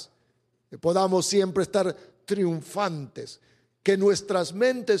Satanás, que podamos siempre estar triunfantes, que nuestras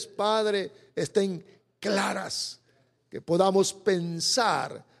mentes, Padre, estén claras, que podamos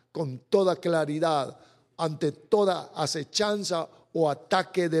pensar con toda claridad ante toda acechanza o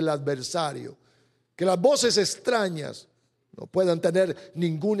ataque del adversario, que las voces extrañas no puedan tener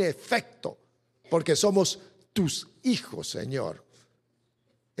ningún efecto, porque somos tus hijos, Señor,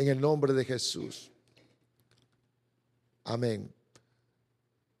 en el nombre de Jesús. Amén.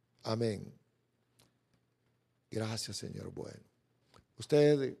 Amén. Gracias, Señor bueno.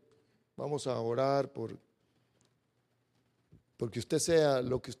 Usted, vamos a orar porque usted sea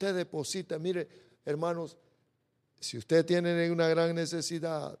lo que usted deposita. Mire, hermanos, si usted tiene una gran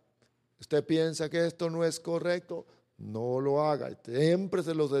necesidad, usted piensa que esto no es correcto, no lo haga. Siempre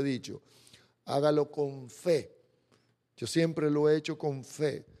se los he dicho, hágalo con fe. Yo siempre lo he hecho con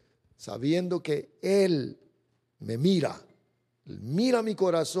fe, sabiendo que Él me mira, Él mira mi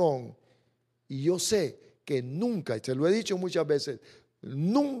corazón, y yo sé que nunca, y se lo he dicho muchas veces,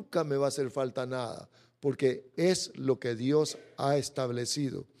 nunca me va a hacer falta nada, porque es lo que Dios ha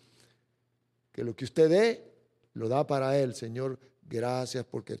establecido. Que lo que usted dé, lo da para Él. Señor, gracias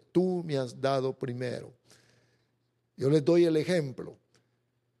porque tú me has dado primero. Yo les doy el ejemplo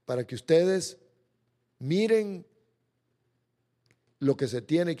para que ustedes miren lo que se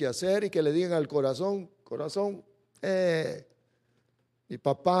tiene que hacer y que le digan al corazón, mi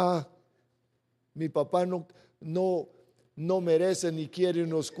papá no merece ni quiere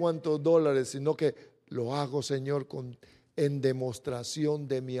unos cuantos dólares, sino que lo hago, Señor, en demostración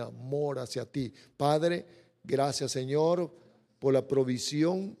de mi amor hacia ti. Padre, gracias, Señor, por la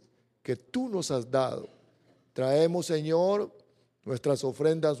provisión que tú nos has dado. Traemos, Señor, nuestras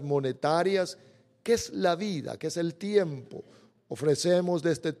ofrendas monetarias, que es la vida, que es el tiempo. Ofrecemos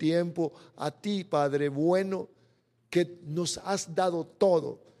de este tiempo a ti, Padre bueno, que nos has dado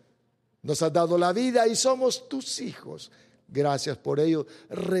todo. Nos has dado la vida y somos tus hijos. Gracias por ello.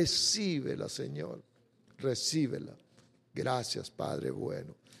 Recíbela, Señor. Recíbela. Gracias, Padre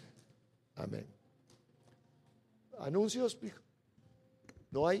bueno. Amén. ¿Anuncios?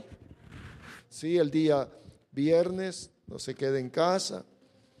 ¿No hay? Sí, el día viernes, no se quede en casa.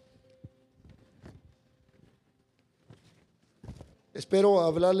 Espero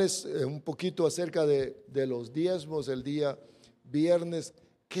hablarles un poquito acerca de los diezmos el día viernes.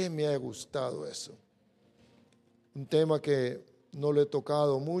 Que me ha gustado eso. Un tema que no lo he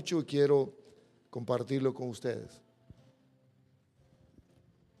tocado mucho y quiero compartirlo con ustedes.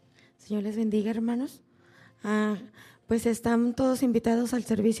 Señor les bendiga, hermanos. Pues están todos invitados al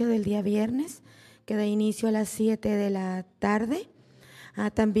servicio del día viernes, que da inicio a las 7 de la tarde.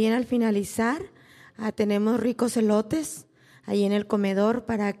 También al finalizar tenemos ricos elotes ahí en el comedor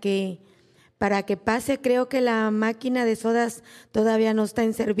para que pase. Creo que la máquina de sodas todavía no está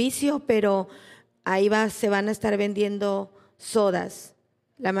en servicio, pero ahí se van a estar vendiendo sodas.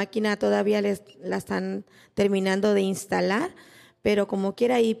 La máquina todavía la están terminando de instalar, pero como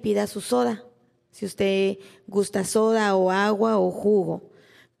quiera ahí pida su soda, si usted gusta soda o agua o jugo.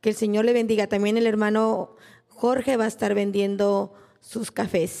 Que el Señor le bendiga. También el hermano Jorge va a estar vendiendo sus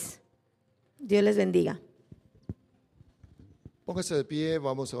cafés. Dios les bendiga. Póngase de pie,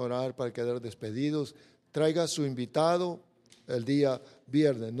 vamos a orar para quedar despedidos. Traiga a su invitado el día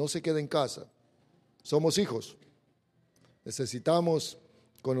viernes, no se quede en casa. Somos hijos, necesitamos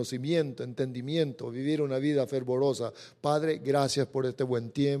conocimiento, entendimiento, vivir una vida fervorosa. Padre, gracias por este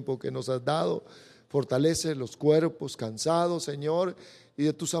buen tiempo que nos has dado. Fortalece los cuerpos cansados, Señor, y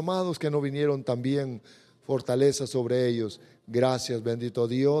de tus amados que no vinieron también, fortaleza sobre ellos. Gracias, bendito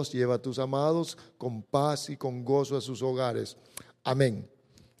Dios, lleva a tus amados con paz y con gozo a sus hogares. Amén.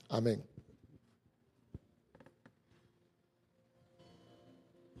 Amén.